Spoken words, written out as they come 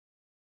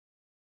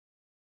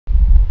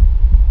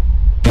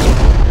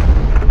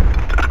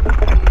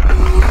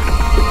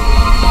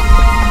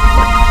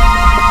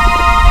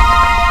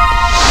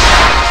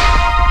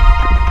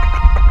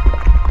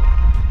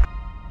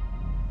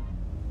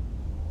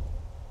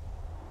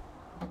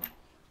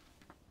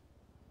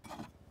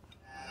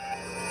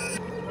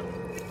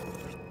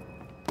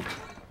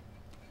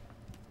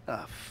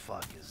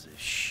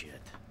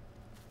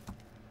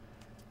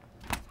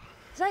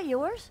that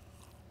yours?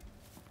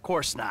 Of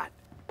course not.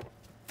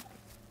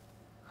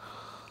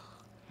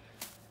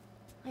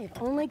 I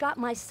have only got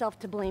myself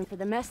to blame for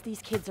the mess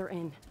these kids are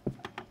in.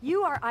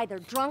 You are either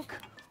drunk,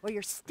 or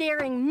you're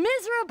staring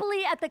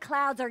miserably at the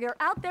clouds, or you're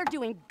out there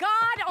doing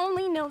God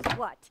only knows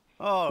what.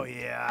 Oh,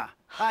 yeah.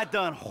 I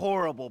done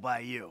horrible by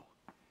you.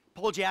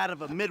 Pulled you out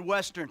of a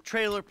Midwestern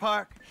trailer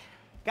park.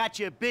 Got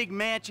you a big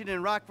mansion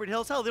in Rockford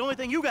Hills. Hell, the only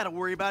thing you gotta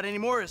worry about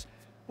anymore is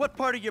what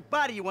part of your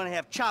body you want to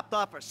have chopped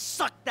off or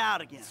sucked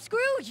out again. Screw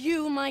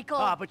you, Michael.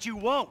 Ah, but you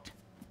won't.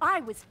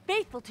 I was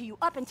faithful to you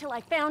up until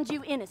I found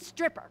you in a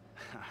stripper.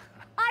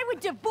 I would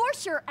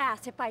divorce your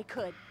ass if I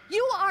could.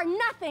 You are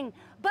nothing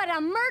but a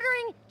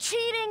murdering,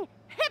 cheating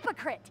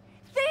hypocrite.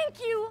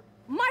 Thank you,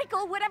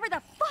 Michael, whatever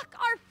the fuck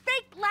our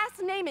fake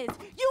last name is.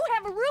 You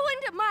have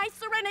ruined my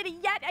serenity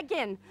yet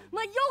again.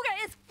 My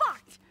yoga is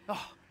fucked.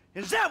 Oh,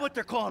 is that what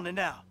they're calling it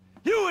now?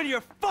 You and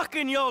your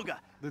fucking yoga.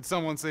 Did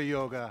someone say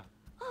yoga?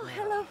 Oh,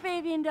 hello,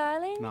 Fabian,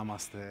 darling.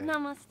 Namaste.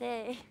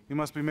 Namaste. You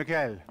must be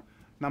Miguel.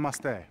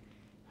 Namaste.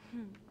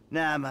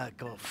 Nah,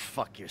 go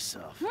fuck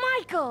yourself.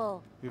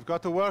 Michael! You've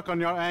got to work on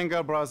your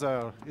anger,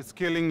 brother. It's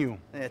killing you.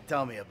 Yeah,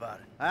 tell me about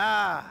it.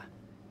 Ah,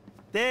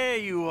 there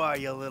you are,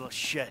 you little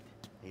shit.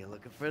 Are you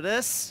looking for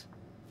this?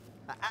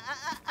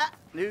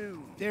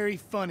 No. Very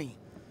funny.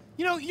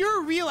 You know,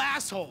 you're a real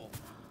asshole.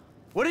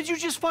 What did you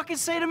just fucking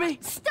say to me?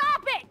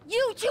 Stop it!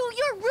 You two,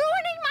 you're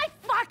ruining my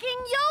fucking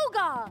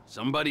yoga!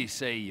 Somebody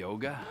say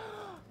yoga?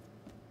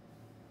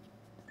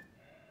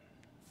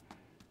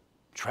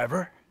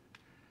 Trevor?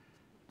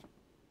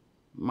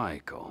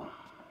 Michael.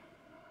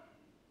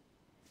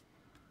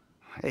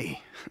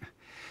 Hey.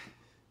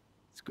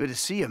 It's good to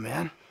see you,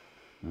 man.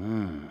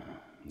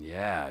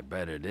 Yeah, I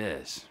bet it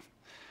is.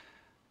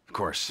 Of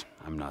course,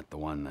 I'm not the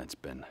one that's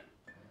been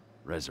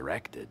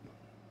resurrected.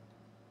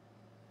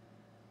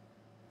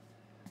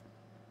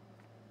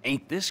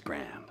 Ain't this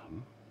grand,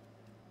 huh?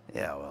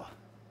 Yeah, well,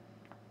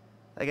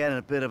 I got in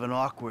a bit of an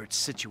awkward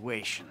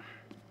situation.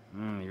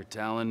 You're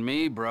telling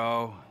me,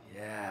 bro.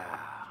 Yeah.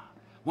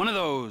 One of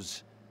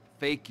those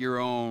fake your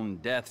own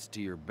deaths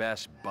to your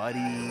best buddy,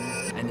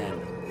 and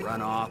then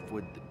run off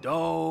with the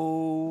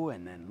dough,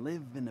 and then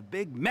live in a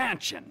big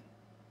mansion.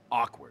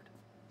 Awkward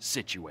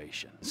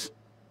situations.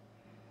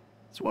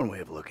 It's one way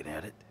of looking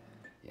at it.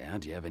 Yeah,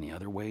 do you have any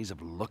other ways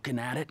of looking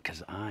at it?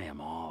 'Cause I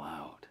am all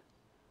out.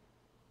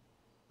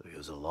 It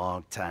was a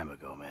long time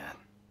ago, man.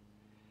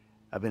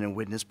 I've been in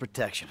witness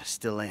protection. I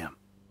still am.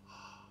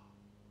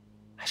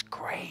 That's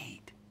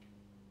great.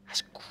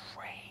 That's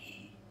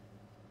great.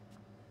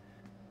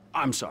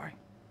 I'm sorry.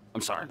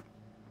 I'm sorry.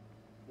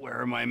 Where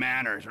are my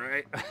manners,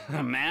 right?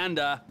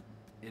 Amanda,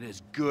 it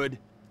is good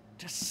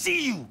to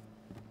see you.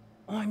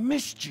 Oh, I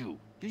missed you.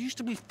 You used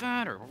to be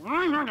fatter.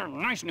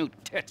 Nice new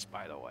tits,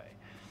 by the way.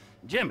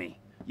 Jimmy,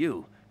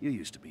 you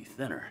used to be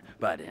thinner,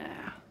 but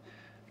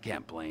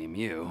can't blame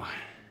you.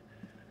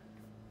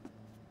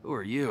 Who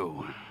are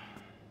you?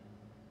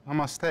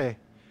 Namaste.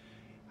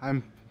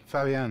 I'm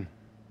Fabian.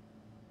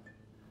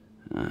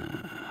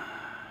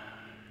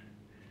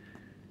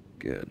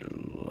 Good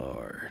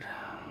Lord.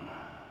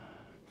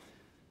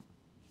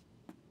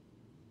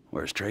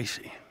 Where's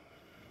Tracy?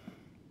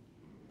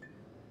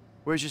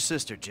 Where's your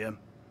sister, Jim?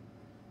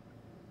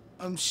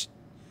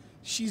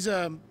 She's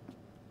trying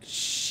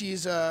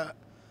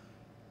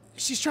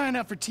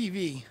out for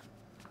TV.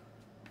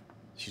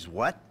 She's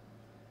what?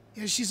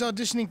 Yeah, she's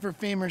auditioning for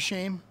Fame or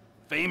Shame.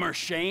 Fame or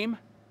shame?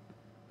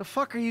 The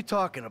fuck are you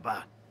talking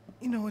about?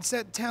 You know, it's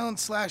that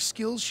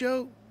talent/skills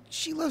show.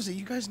 She loves it,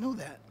 you guys know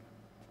that.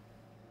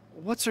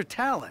 What's her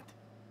talent?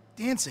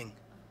 Dancing.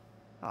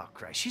 Oh,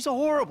 Christ, she's a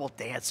horrible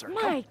dancer.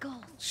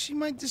 Michael! She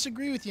might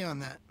disagree with you on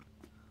that.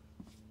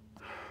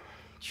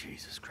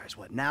 Jesus Christ,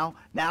 what, now?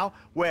 Now?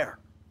 Where?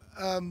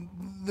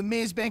 The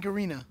Maze Bank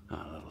Arena.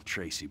 Oh, little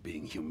Tracy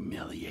being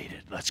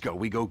humiliated. Let's go,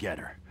 we go get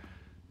her.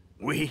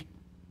 We?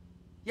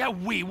 Yeah,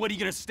 we. What, are you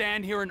gonna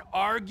stand here and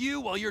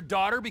argue while your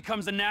daughter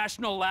becomes a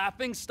national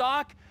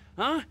laughingstock?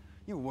 Huh?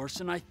 You're worse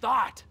than I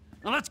thought.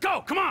 Now let's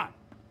go, come on!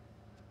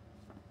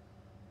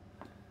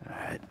 All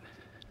right.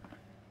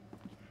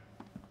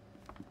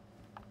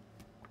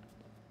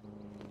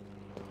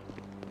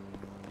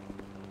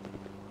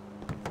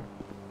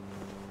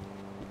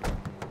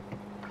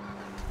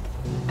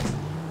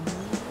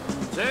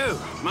 So,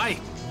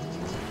 Mike,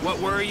 what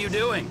were you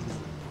doing?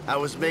 I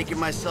was making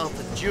myself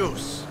a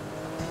juice.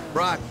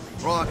 Broccoli,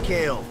 raw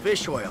kale,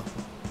 fish oil.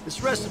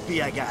 This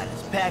recipe I got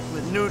is packed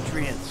with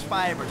nutrients,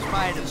 fibers,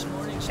 vitamins,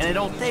 and it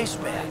don't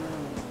taste bad.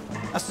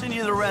 I'll send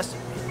you the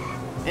recipe.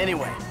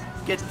 Anyway,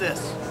 get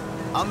this.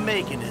 I'm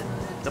making it.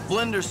 The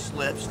blender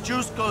slips,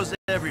 juice goes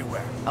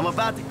everywhere. I'm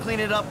about to clean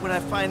it up when I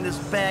find this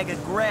bag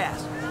of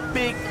grass.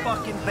 Big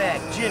fucking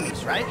bag,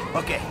 Jimmy's, right?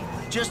 Okay,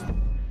 just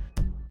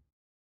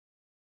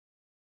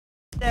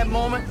that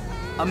moment,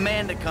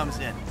 Amanda comes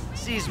in.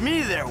 Sees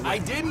me there with... I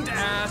didn't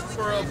ask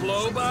for a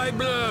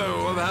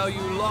blow-by-blow of how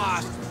you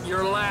lost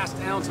your last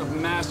ounce of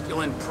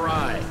masculine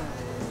pride.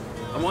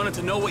 I wanted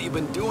to know what you've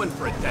been doing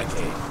for a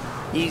decade.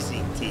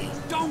 Easy, T.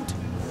 Don't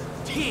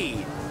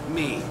tease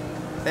me.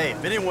 Hey,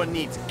 if anyone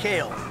needs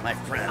kale, my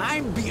friend.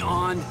 I'm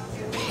beyond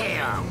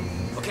Pam,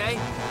 okay?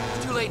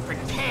 It's too late for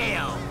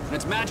kale and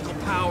its magical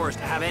powers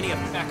to have any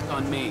effect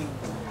on me.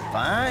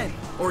 Fine.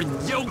 Or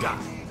yoga,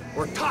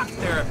 or talk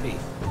therapy.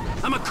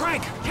 I'm a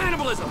crank,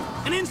 cannibalism,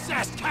 an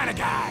incest kind of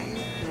guy.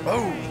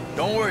 Oh,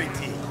 don't worry,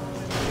 T.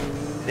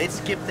 They'd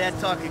skip that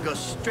talk and go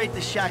straight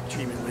to shock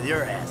treatment with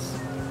your ass.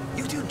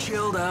 You too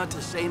chilled out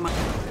to say my...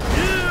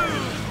 You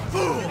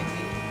fool!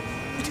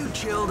 You too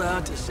chilled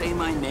out to say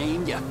my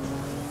name, you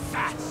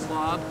fat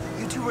slob?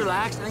 You too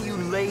relaxed, now you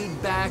laid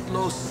back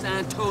Los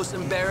Santos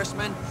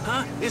embarrassment?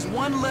 Huh? Is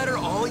one letter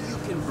all you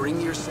can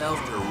bring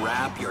yourself to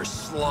wrap your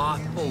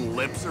slothful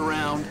lips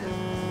around?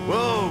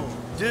 Whoa,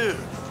 dude.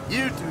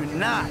 You do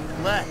not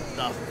let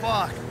the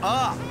fuck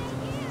up.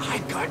 I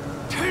got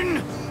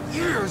 10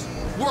 years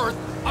worth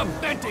of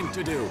venting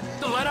to do.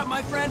 The let up,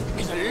 my friend,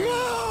 is a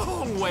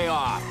long way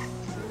off.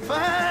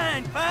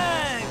 Fine,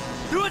 fine.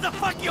 Do what the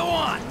fuck you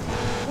want.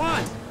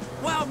 What?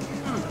 Well,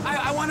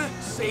 I want to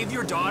save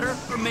your daughter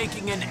from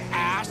making an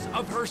ass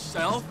of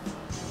herself.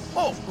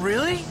 Oh,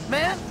 really,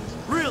 man?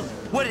 Really?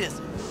 What is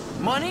it?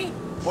 Money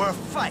or a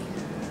fight?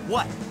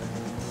 What?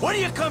 What do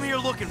you come here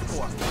looking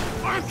for?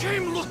 I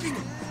came looking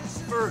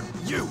for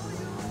you,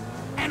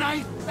 and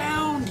I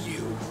found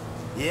you.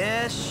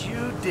 Yes,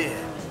 you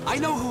did. I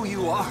know who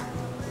you are,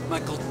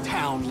 Michael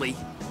Townley.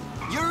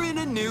 You're in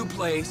a new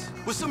place,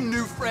 with some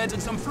new friends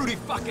and some fruity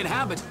fucking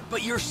habits,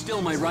 but you're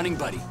still my running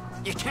buddy.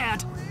 You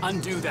can't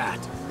undo that.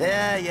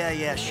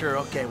 Yeah, sure,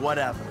 okay,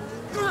 whatever.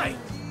 Great!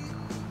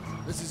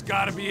 This has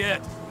gotta be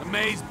it. The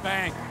Maze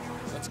Bank.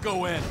 Let's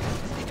go in.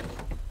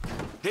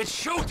 It's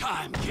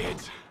showtime,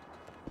 kids!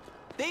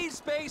 These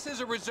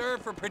spaces are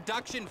reserved for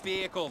production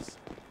vehicles.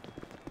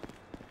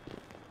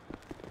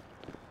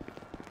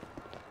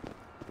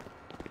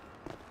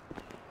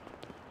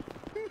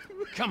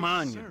 Come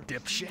on, you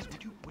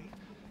dipshit.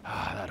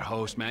 Ah, that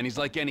host, man, he's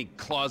like any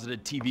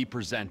closeted TV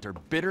presenter.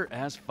 Bitter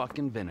as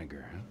fucking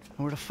vinegar.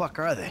 Where the fuck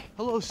are they?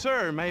 Hello,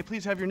 sir. May I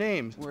please have your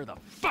names? Where the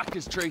fuck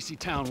is Tracy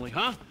Townley,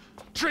 huh?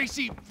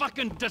 Tracy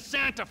fucking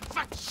DeSanta.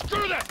 Fuck,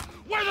 screw that!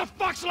 Where the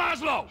fuck's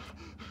Laszlo?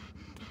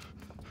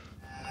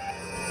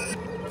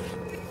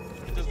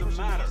 It doesn't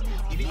matter.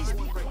 Please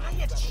be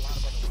quiet.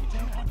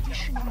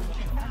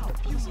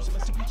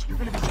 You're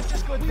gonna be just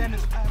as good then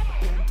as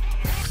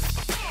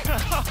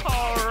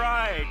All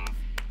right.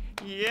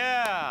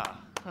 Yeah.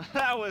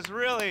 That was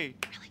really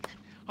good.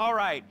 All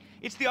right.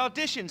 It's the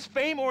auditions,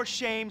 Fame or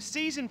Shame,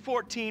 season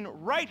 14,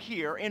 right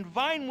here in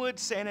Vinewood,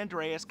 San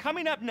Andreas.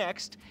 Coming up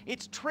next,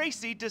 it's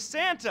Tracy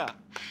DeSanta.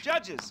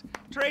 Judges,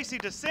 Tracy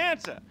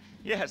DeSanta.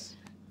 Yes.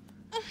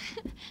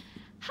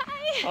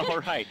 Hi. All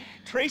right.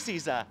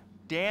 Tracy's a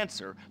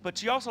dancer, but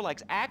she also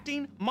likes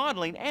acting,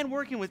 modeling, and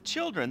working with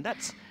children.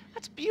 That's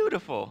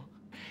beautiful.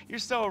 You're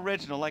so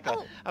original, like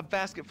a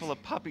basket full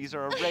of puppies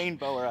or a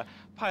rainbow or a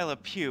pile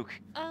of puke.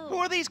 Oh. Who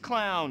are these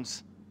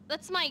clowns?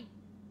 That's my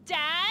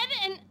dad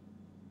and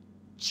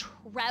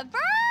Trevor?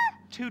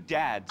 Two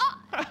dads.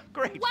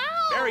 Great. Wow.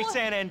 Very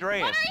San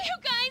Andreas. What are you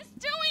guys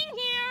doing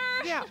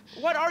here? Yeah,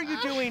 what are you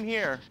doing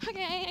here?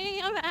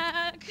 Okay, I'm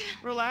back.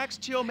 Relax,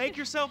 chill, make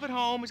yourself at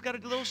home. He's got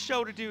a little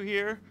show to do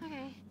here.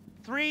 Okay.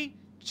 3,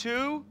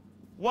 2,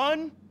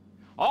 1.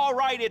 All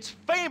right, it's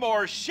Fame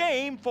or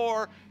Shame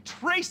for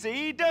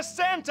Tracy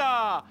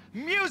DeSanta.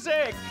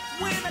 Music!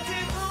 When I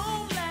came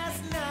home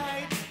last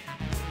night,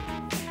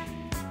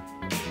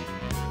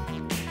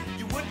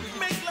 you wouldn't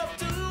make love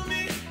to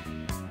me.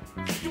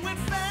 You went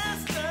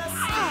fast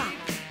asleep.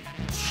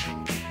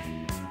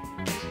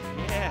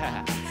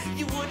 Yeah.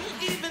 You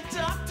wouldn't even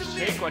talk to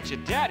me. Take what your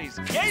daddies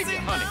gave you,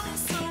 honey. I'm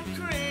so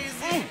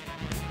crazy.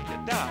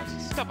 Get down.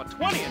 Stuff a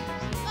 20 in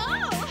this.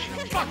 Oh!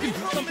 Fucking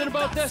do something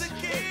about this.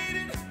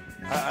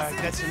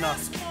 That's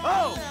enough.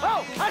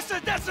 Oh, I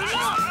said that's enough!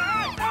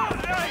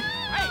 Hey,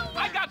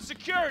 I got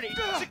security!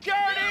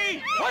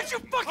 Security! What'd you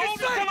fucking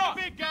Hold it, say? come on,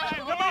 big guy!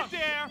 Hold it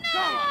there!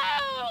 No!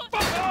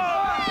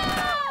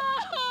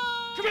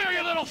 Come here,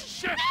 you little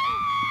shit!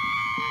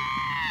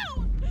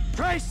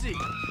 Tracy,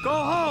 go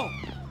home.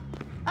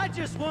 I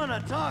just want to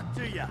talk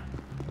to you.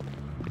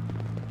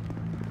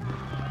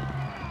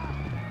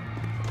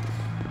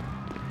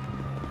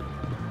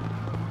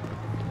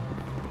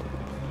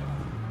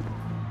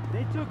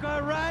 They took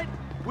our ride,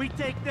 we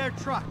take their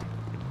truck.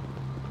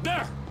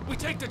 There! We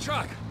take the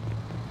truck!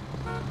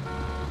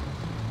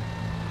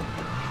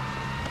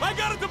 I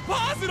got a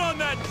deposit on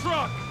that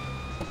truck!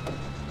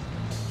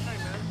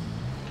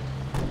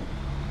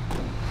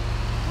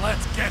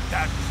 Let's get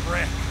that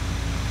prick!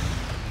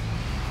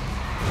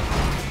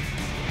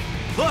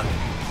 Look,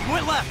 he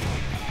went left.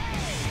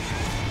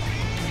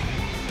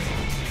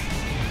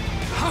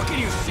 How can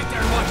you sit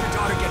there and watch your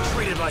daughter get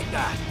treated like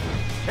that?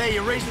 Hey,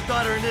 you raise a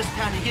daughter in this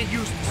town, you get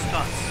used to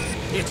stunts.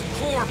 It's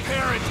poor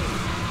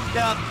parenting.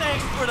 Now,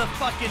 thanks for the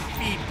fucking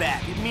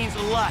feedback. It means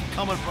a lot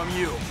coming from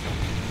you.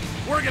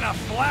 We're gonna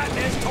flatten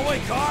his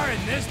toy car in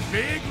this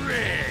big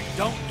rig.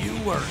 Don't you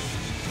worry.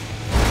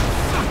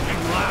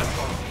 Fucking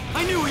Laszlo.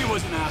 I knew he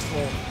was an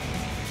asshole.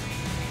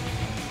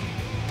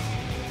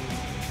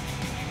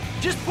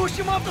 Just push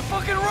him off the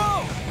fucking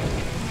road!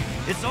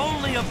 It's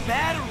only a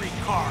battery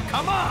car,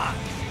 come on!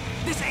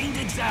 This ain't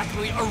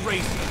exactly a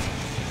racer.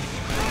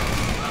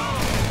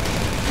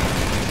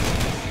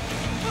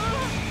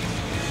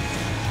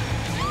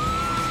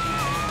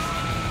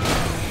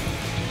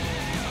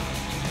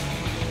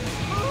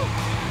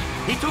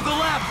 He took a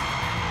left!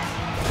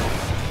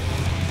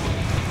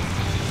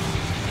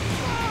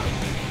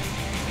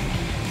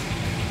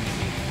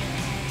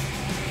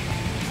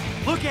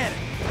 Look at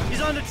him!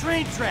 He's on the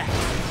train track!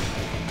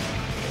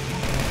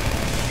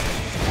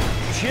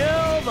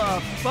 Chill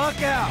the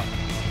fuck out!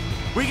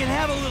 We can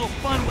have a little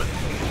fun with it,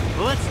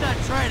 but let's not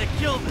try to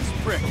kill this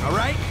prick,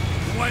 alright?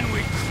 When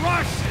we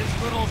crush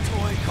his little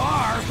toy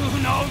car, who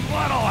knows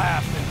what'll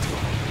happen to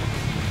him?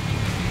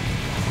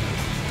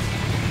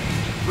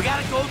 We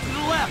gotta go to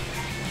the left!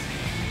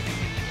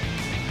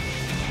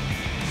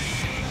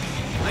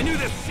 I knew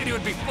this city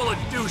would be full of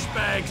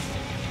douchebags.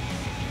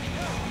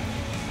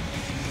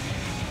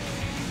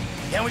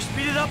 Can we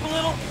speed it up a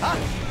little? Huh?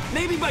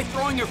 Maybe by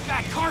throwing your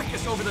fat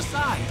carcass over the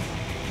side.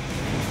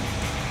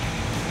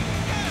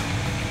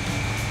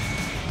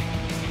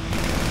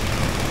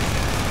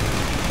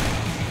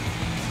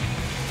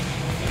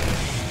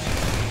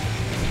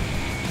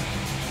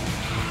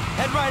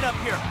 Head right up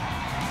here.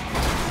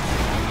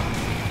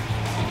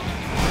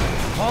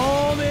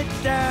 Calm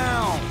it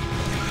down.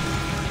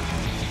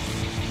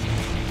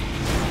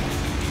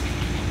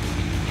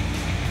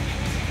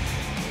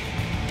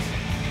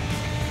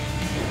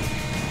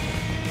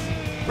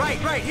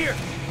 Right here.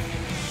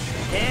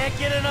 Can't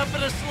get enough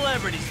of the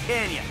celebrities,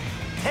 can you?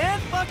 10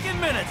 fucking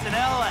minutes in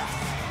LS.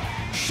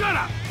 Shut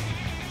up!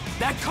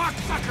 That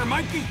cocksucker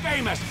might be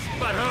famous,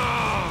 but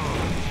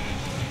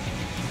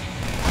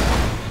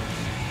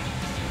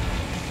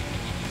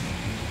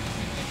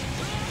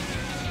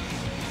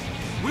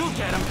We'll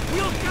get him!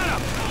 We'll get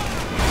him!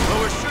 But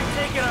we're sure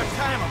taking our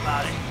time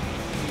about it.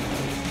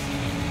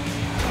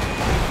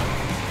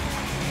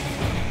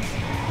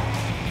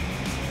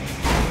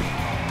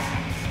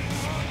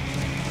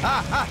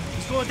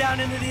 He's going down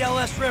into the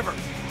LS River.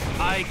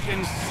 I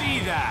can see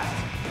that.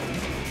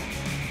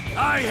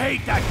 I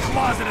hate that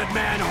closeted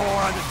man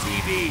whore on the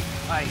TV.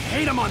 I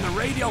hate him on the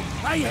radio.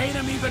 I hate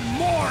him even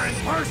more in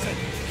person.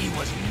 He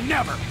was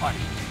never funny.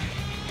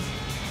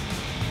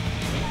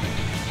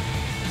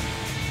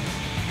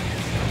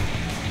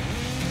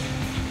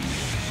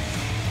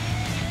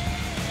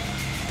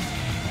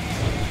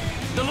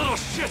 The little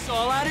shit's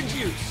all out of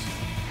juice.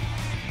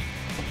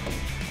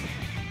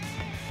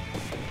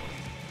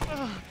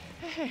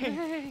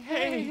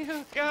 Hey,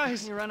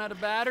 guys. You run out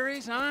of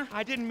batteries, huh?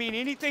 I didn't mean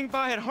anything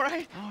by it, all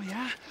right? Oh,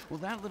 yeah? Well,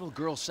 that little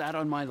girl sat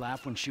on my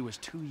lap when she was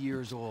 2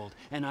 years old,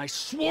 and I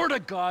swore to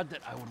God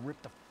that I would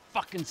rip the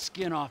fucking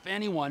skin off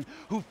anyone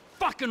who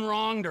fucking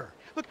wronged her.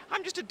 Look,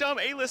 I'm just a dumb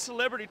A-list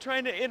celebrity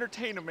trying to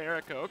entertain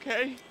America,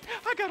 okay?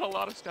 I got a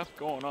lot of stuff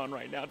going on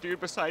right now,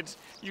 dude, besides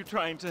you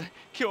trying to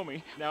kill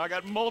me. Now, I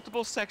got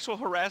multiple sexual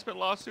harassment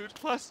lawsuits,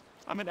 plus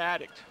I'm an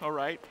addict, all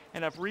right?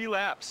 And I've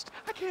relapsed.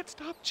 I can't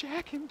stop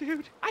jacking,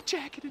 dude. I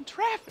jack it in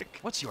traffic.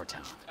 What's your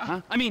talent,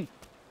 huh? I mean,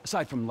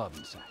 aside from love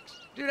and sex.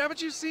 Dude,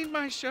 haven't you seen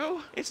my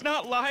show? It's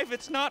not live,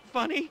 it's not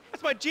funny.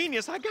 That's my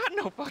genius. I got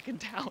no fucking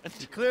talent.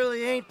 You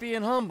clearly ain't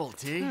being humble,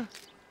 T.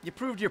 You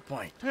proved your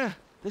point.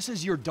 This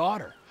is your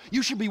daughter.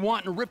 You should be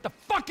wanting to rip the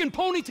fucking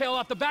ponytail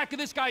off the back of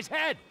this guy's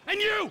head. And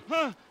you!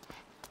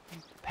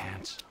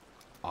 Pants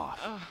off.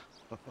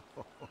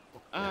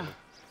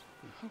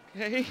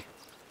 Okay.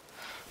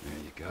 There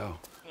you go.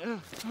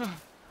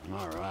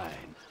 All right.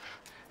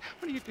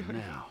 What are you doing?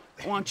 Now,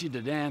 I want you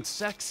to dance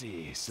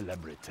sexy,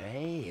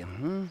 celebrity. I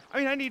mean,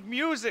 I need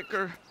music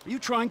or... Are you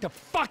trying to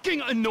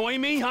fucking annoy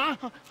me, huh?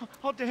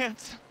 I'll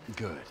dance.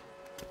 Good.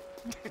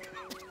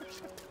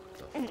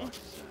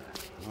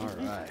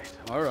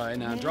 All right,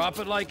 now drop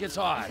it like it's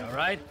hot, all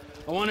right?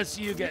 I want to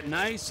see you get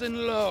nice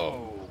and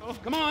low.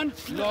 Come on,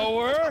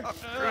 lower,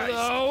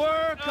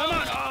 lower, come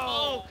on.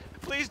 Oh,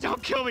 please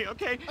don't kill me,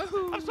 okay?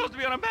 I'm supposed to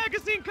be on a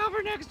magazine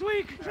cover next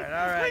week. All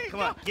right,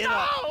 come on, get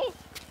up.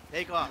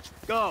 Take off.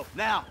 Go,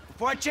 now,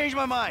 before I change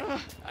my mind.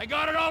 I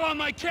got it all on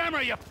my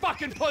camera, you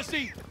fucking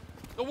pussy.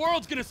 The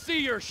world's gonna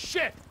see your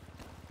shit.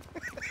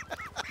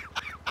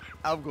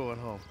 I'm going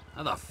home.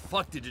 How the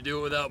fuck did you do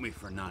it without me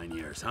for 9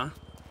 years, huh?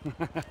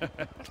 Oh,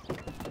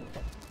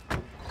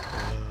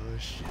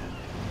 shit.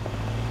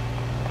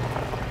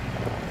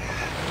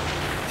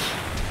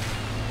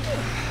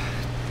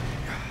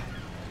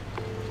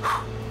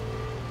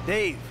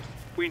 Dave.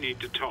 We need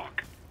to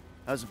talk.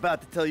 I was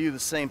about to tell you the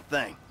same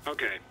thing.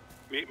 Okay.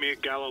 Meet me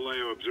at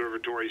Galileo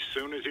Observatory as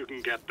soon as you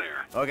can get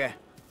there. Okay.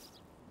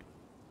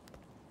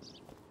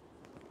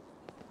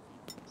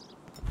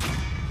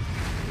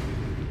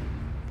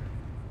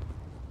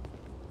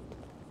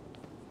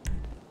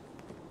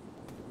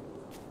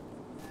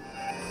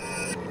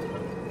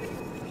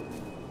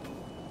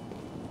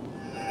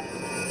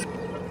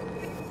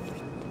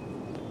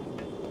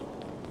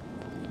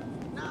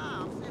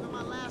 Nah, I'm saving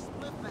my last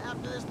split for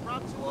after this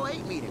Prop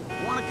 208 meeting.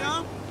 Wanna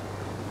come?